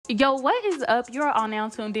Yo, what is up? You're all now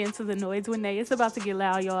tuned in to The Noise with Nay. It's about to get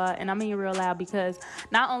loud, y'all. And I mean real loud because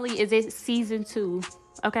not only is it season 2,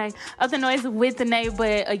 okay, of The Noise with the Nay,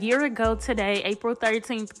 but a year ago today, April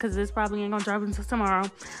 13th, because this probably ain't gonna drop until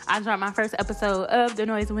tomorrow, I dropped my first episode of The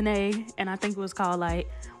Noise with Nay. And I think it was called,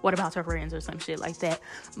 What About Your Friends or some shit like that.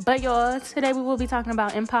 But y'all, today we will be talking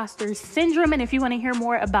about imposter syndrome. And if you want to hear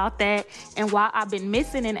more about that and why I've been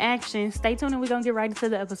missing in action, stay tuned and we're gonna get right into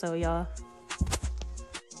the episode, y'all.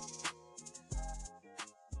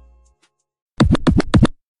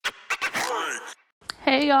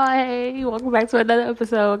 Hey y'all, hey, welcome back to another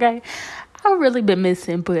episode, okay? I've really been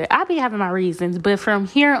missing, but I be having my reasons. But from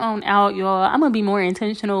here on out, y'all, I'm gonna be more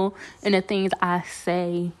intentional in the things I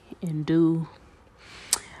say and do.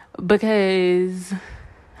 Because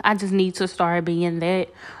I just need to start being that.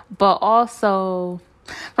 But also,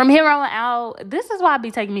 from here on out, this is why it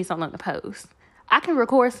be taking me so long to post. I can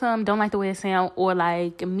record some, don't like the way it sound, or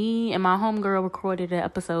like me and my homegirl recorded an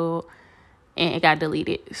episode and it got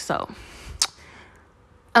deleted. So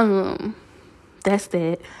that's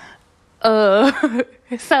that.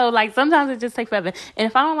 So like sometimes it just takes forever. And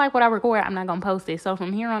if I don't like what I record, I'm not gonna post it. So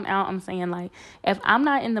from here on out, I'm saying like if I'm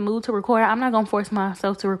not in the mood to record, I'm not gonna force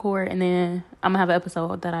myself to record and then I'm gonna have an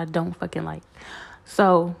episode that I don't fucking like.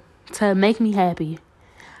 So to make me happy,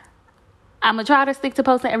 I'm gonna try to stick to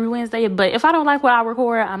posting every Wednesday, but if I don't like what I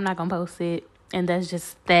record, I'm not gonna post it. And that's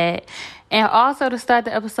just that. And also to start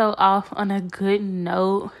the episode off on a good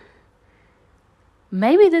note,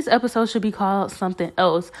 maybe this episode should be called something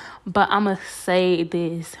else, but I'm going to say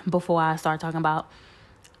this before I start talking about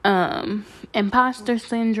imposter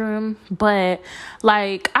syndrome. But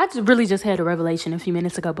like, I really just had a revelation a few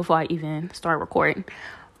minutes ago before I even start recording.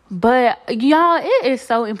 But y'all, it is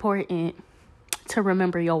so important to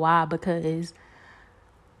remember your why, because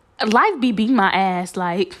life be beating my ass,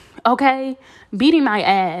 like, okay, beating my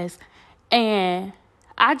ass, and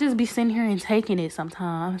I just be sitting here and taking it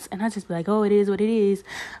sometimes. And I just be like, oh, it is what it is.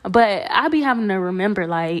 But I be having to remember,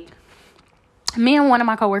 like, me and one of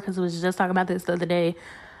my coworkers was just talking about this the other day.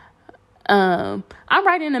 I'm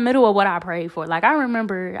right in the middle of what I prayed for. Like, I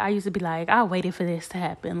remember I used to be like, I waited for this to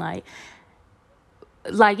happen. Like,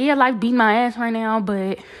 yeah, life beat my ass right now.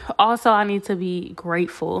 But also I need to be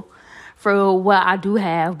grateful for what I do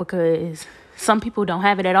have, because some people don't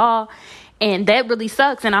have it at all. And that really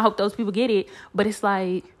sucks, and I hope those people get it. But it's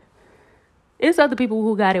like, it's other people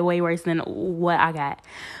who got it way worse than what I got.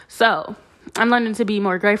 So I'm learning to be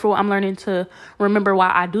more grateful. I'm learning to remember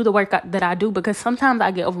why I do the work that I do, because sometimes I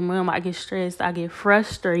get overwhelmed, I get stressed, I get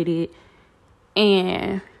frustrated,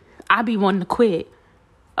 and I be wanting to quit,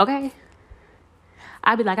 okay?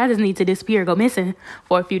 I be like, I just need to disappear, go missing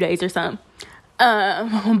for a few days or something.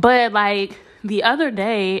 But like the other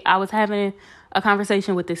day, I was having a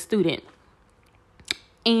conversation with this student.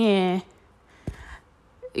 And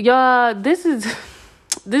y'all, this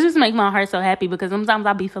just make my heart so happy, because sometimes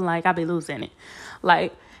I be feeling like I be losing it.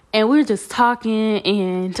 Like, and we're just talking,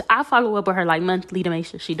 and I follow up with her like monthly to make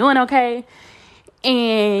sure she doing okay.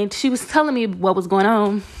 And she was telling me what was going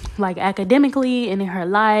on, like academically and in her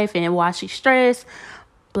life, and why she's stressed,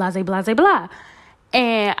 blah, blah, blah, blah.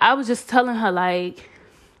 And I was just telling her, like,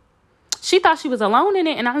 she thought she was alone in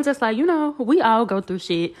it. And I was just like, we all go through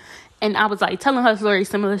shit. And I was like telling her story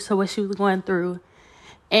similar to what she was going through.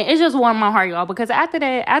 And it just warmed my heart, y'all, because after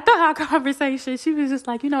our conversation, she was just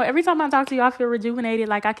like, every time I talk to you, I feel rejuvenated.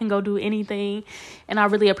 Like I can go do anything. And I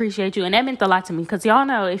really appreciate you. And that meant a lot to me, because y'all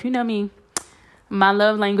know, if you know me, my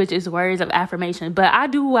love language is words of affirmation. But I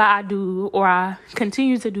do what I do, or I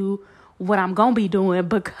continue to do what I'm going to be doing,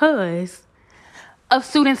 because of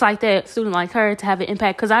students like that, student like her, to have an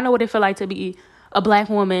impact. Because I know what it feel like to be a Black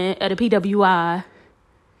woman at a PWI,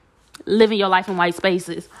 living your life in white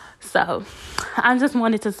spaces. So I just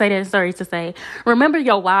wanted to say that story to say, remember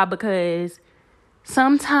your why, because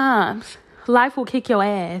sometimes life will kick your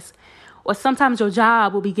ass, or sometimes your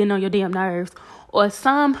job will be getting on your damn nerves, or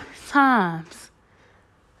sometimes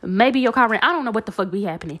maybe your car rent, I don't know what the fuck be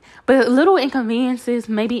happening, but little inconveniences,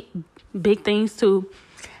 maybe big things too,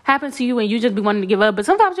 happen to you, and you just be wanting to give up. But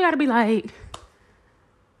sometimes you gotta be like,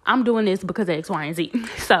 I'm doing this because of X, Y, and Z.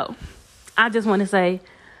 So I just want to say,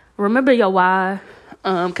 remember your why.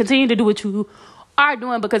 Continue to do what you are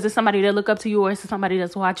doing, because it's somebody that look up to you, or it's somebody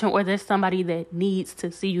that's watching, or there's somebody that needs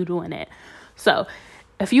to see you doing that. So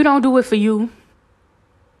if you don't do it for you,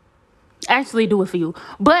 actually do it for you.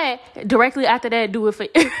 But directly after that, do it for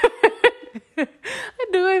do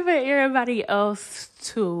it for everybody else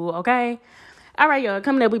too, okay? All right, y'all.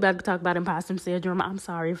 Coming up, we about to talk about imposter syndrome. I'm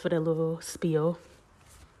sorry for the little spiel.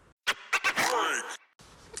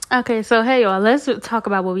 Okay, so hey y'all, let's talk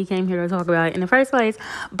about what we came here to talk about in the first place.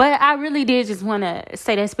 But I really did just want to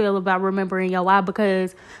say that spiel about remembering your why,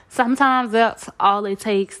 because sometimes that's all it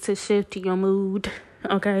takes to shift your mood,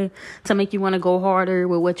 okay? To make you want to go harder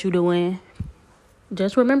with what you're doing.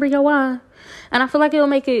 Just remember your why. And I feel like it'll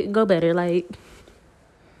make it go better. Like,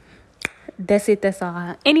 that's it. That's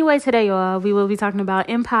all. Anyway, today, y'all, we will be talking about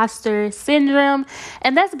imposter syndrome.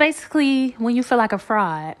 And that's basically when you feel like a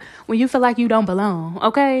fraud. When you feel like you don't belong,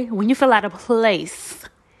 okay? When you feel out of place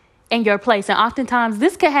in your place. And oftentimes,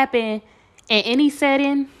 this could happen in any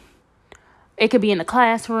setting. It could be in the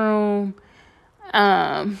classroom.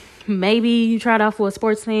 Maybe you tried out for a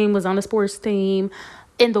sports team, was on a sports team.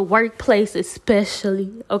 In the workplace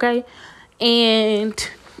especially, okay? And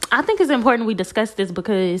I think it's important we discuss this,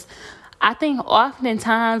 because I think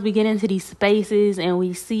oftentimes we get into these spaces and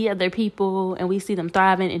we see other people and we see them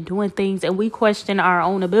thriving and doing things, and we question our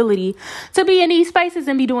own ability to be in these spaces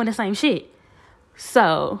and be doing the same shit.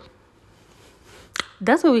 So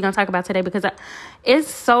that's what we're going to talk about today, because it's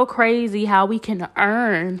so crazy how we can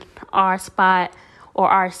earn our spot or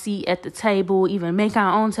our seat at the table, even make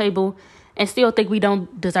our own table, and still think we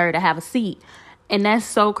don't deserve to have a seat. And that's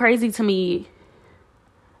so crazy to me,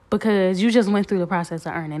 because you just went through the process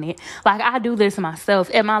of earning it. Like, I do this myself.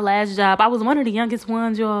 At my last job, I was one of the youngest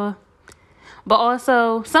ones, y'all. But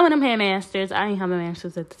also, some of them had masters. I didn't have a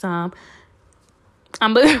master's at the time.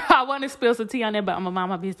 I want to spill some tea on that, but I'm going to mind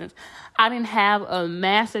my business. I didn't have a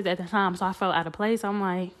master's at the time, so I felt out of place. I'm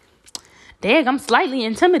like, dang, I'm slightly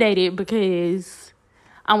intimidated, because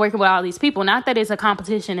I'm working with all these people. Not that it's a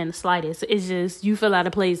competition in the slightest. It's just you feel out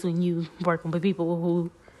of place when you working with people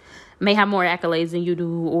who may have more accolades than you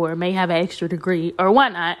do, or may have an extra degree or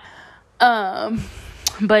whatnot.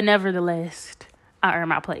 But nevertheless, I earned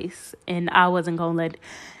my place, and I wasn't going to let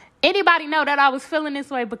anybody know that I was feeling this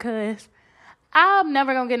way, because I'm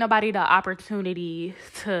never going to get nobody the opportunity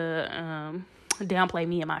to downplay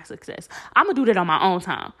me and my success. I'm going to do that on my own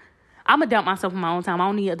time. I'm going to doubt myself on my own time. I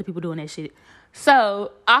don't need other people doing that shit.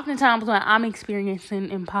 So oftentimes when I'm experiencing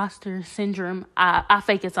imposter syndrome, I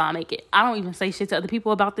fake it till I make it. I don't even say shit to other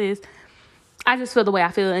people about this. I just feel the way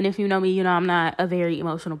I feel. And if you know me, you know I'm not a very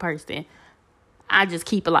emotional person. I just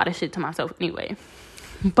keep a lot of shit to myself anyway.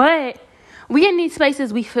 But we in these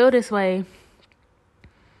spaces, we feel this way,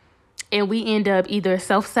 and we end up either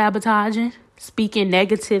self-sabotaging, speaking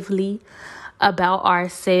negatively about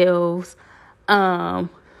ourselves.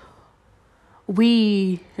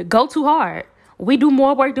 We go too hard. We do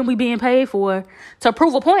more work than we being paid for to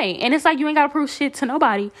prove a point. And it's like, you ain't got to prove shit to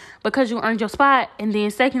nobody, because you earned your spot. And then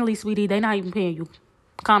secondly, sweetie, they not even paying you.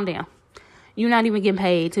 Calm down. You're not even getting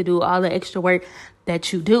paid to do all the extra work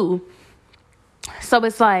that you do. So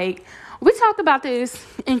it's like, we talked about this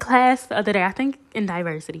in class the other day, I think in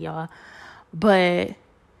diversity, y'all. But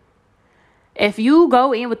if you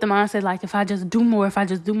go in with the mindset, like, if I just do more,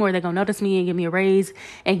 they're going to notice me and give me a raise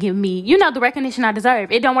and give me, the recognition I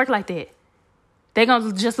deserve. It don't work like that. They're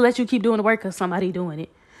going to just let you keep doing the work because somebody doing it.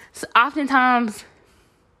 So oftentimes,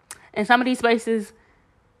 in some of these spaces,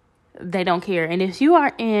 they don't care. And if you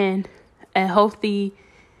are in a healthy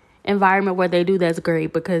environment where they do, that's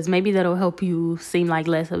great, because maybe that'll help you seem like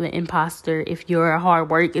less of an imposter if your hard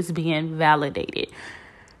work is being validated.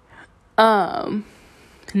 Not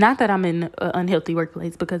that I'm in an unhealthy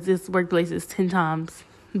workplace, because this workplace is 10 times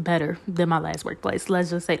better than my last workplace.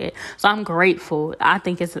 Let's just say that. So I'm grateful. I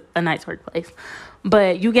think it's a nice workplace.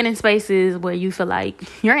 But you get in spaces where you feel like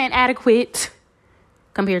you're inadequate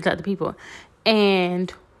compared to other people.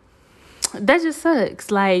 And that just sucks.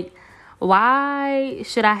 Like, why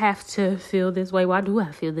should I have to feel this way? Why do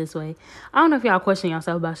I feel this way? I don't know if y'all question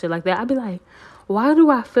yourself about shit like that. I'd be like, why do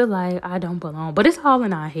I feel like I don't belong? But it's all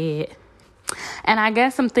in our head. And I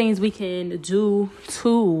guess some things we can do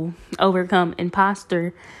to overcome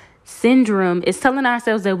imposter syndrome is telling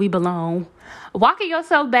ourselves that we belong. Walking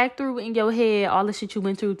yourself back through in your head all the shit you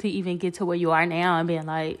went through to even get to where you are now, and being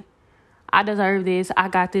like, I deserve this. I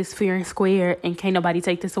got this fair and square, and can't nobody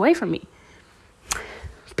take this away from me.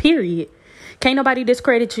 Period. Can't nobody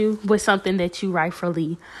discredit you with something that you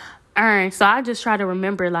rightfully earned. So I just try to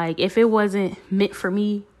remember, like, if it wasn't meant for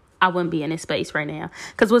me, I wouldn't be in this space right now.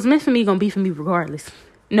 Because what's meant for me gonna be for me regardless.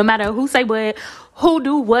 No matter who say what, who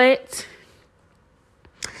do what.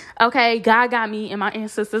 Okay, God got me, and my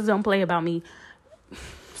ancestors don't play about me.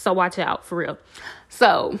 So watch out, for real.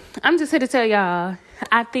 So I'm just here to tell y'all,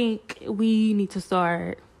 I think we need to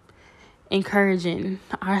start encouraging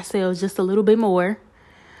ourselves just a little bit more.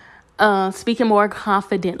 Speaking more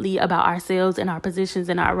confidently about ourselves and our positions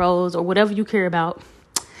and our roles, or whatever you care about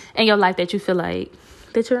in your life that you feel like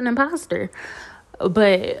that you're an imposter.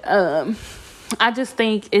 But I just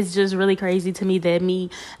think it's just really crazy to me that me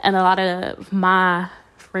and a lot of my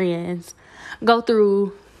friends go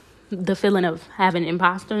through the feeling of having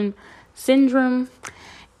imposter syndrome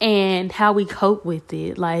and how we cope with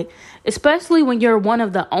it. Like, especially when you're one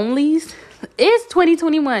of the onlys. It's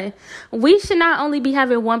 2021. We should not only be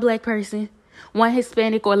having one black person, one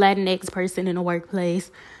Hispanic or Latinx person in the workplace,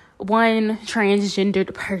 one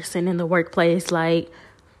transgendered person in the workplace. Like,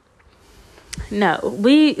 no,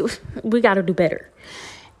 we got to do better.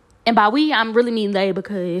 And by we, I'm really mean they,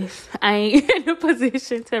 because I ain't in a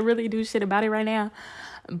position to really do shit about it right now.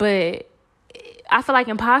 But I feel like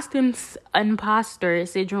imposter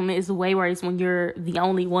syndrome is way worse when you're the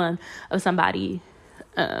only one of somebody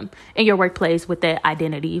in your workplace with that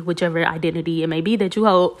identity, whichever identity it may be that you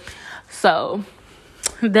hold. So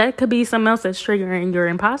that could be something else that's triggering your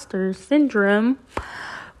imposter syndrome.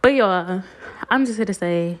 But y'all, I'm just here to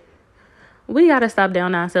say, we got to stop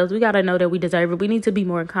down ourselves. We got to know that we deserve it. We need to be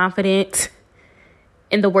more confident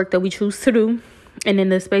in the work that we choose to do and in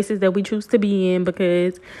the spaces that we choose to be in,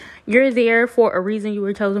 because you're there for a reason. You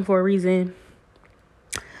were chosen for a reason.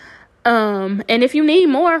 And if you need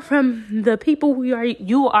more from the people who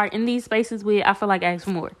you are in these spaces with, I feel like ask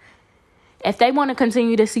for more. If they want to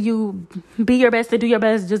continue to see you be your best, to do your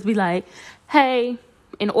best, just be like, hey,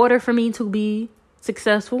 in order for me to be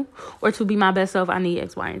successful or to be my best self, I need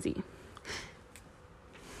X, Y, and Z.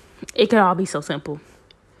 It could all be so simple.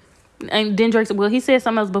 And then Drake said, well, he said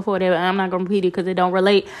something else before that, but I'm not going to repeat it because it don't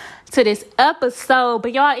relate to this episode.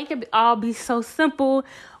 But y'all, it could all be so simple.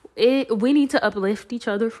 We need to uplift each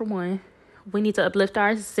other, for one. We need to uplift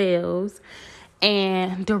ourselves.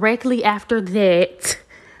 And directly after that,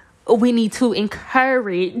 we need to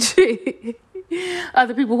encourage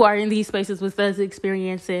other people who are in these spaces with us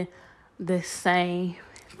experiencing the same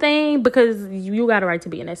thing, because you got a right to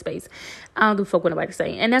be in that space. I don't give a fuck what nobody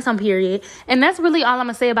say. And that's on period. And that's really all I'm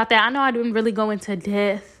going to say about that. I know I didn't really go into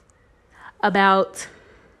depth about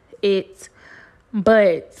it,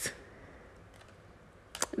 but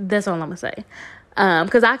that's all I'm going to say.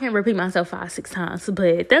 Because I can repeat myself 5-6 times,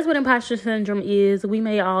 but that's what imposter syndrome is. We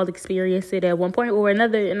may all experience it at one point or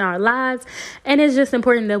another in our lives, and it's just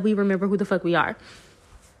important that we remember who the fuck we are.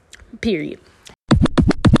 Period.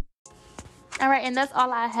 All right, and that's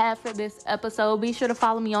all I have for this episode. Be sure to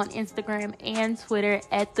follow me on Instagram and Twitter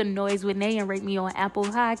at The Noise with Nay, and rate me on Apple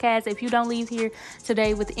Podcasts. If you don't leave here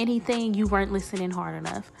today with anything, you weren't listening hard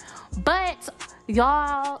enough. But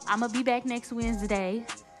y'all, I'm gonna be back next Wednesday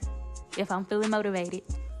if I'm feeling motivated.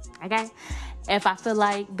 Okay, if I feel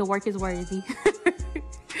like the work is worthy.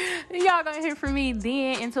 Y'all gonna hear from me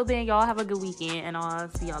then. Until then, y'all have a good weekend, and I'll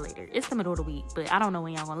see y'all later. It's the middle of the week, but I don't know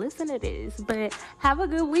when y'all gonna listen to this. But have a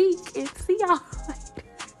good week, and see y'all later.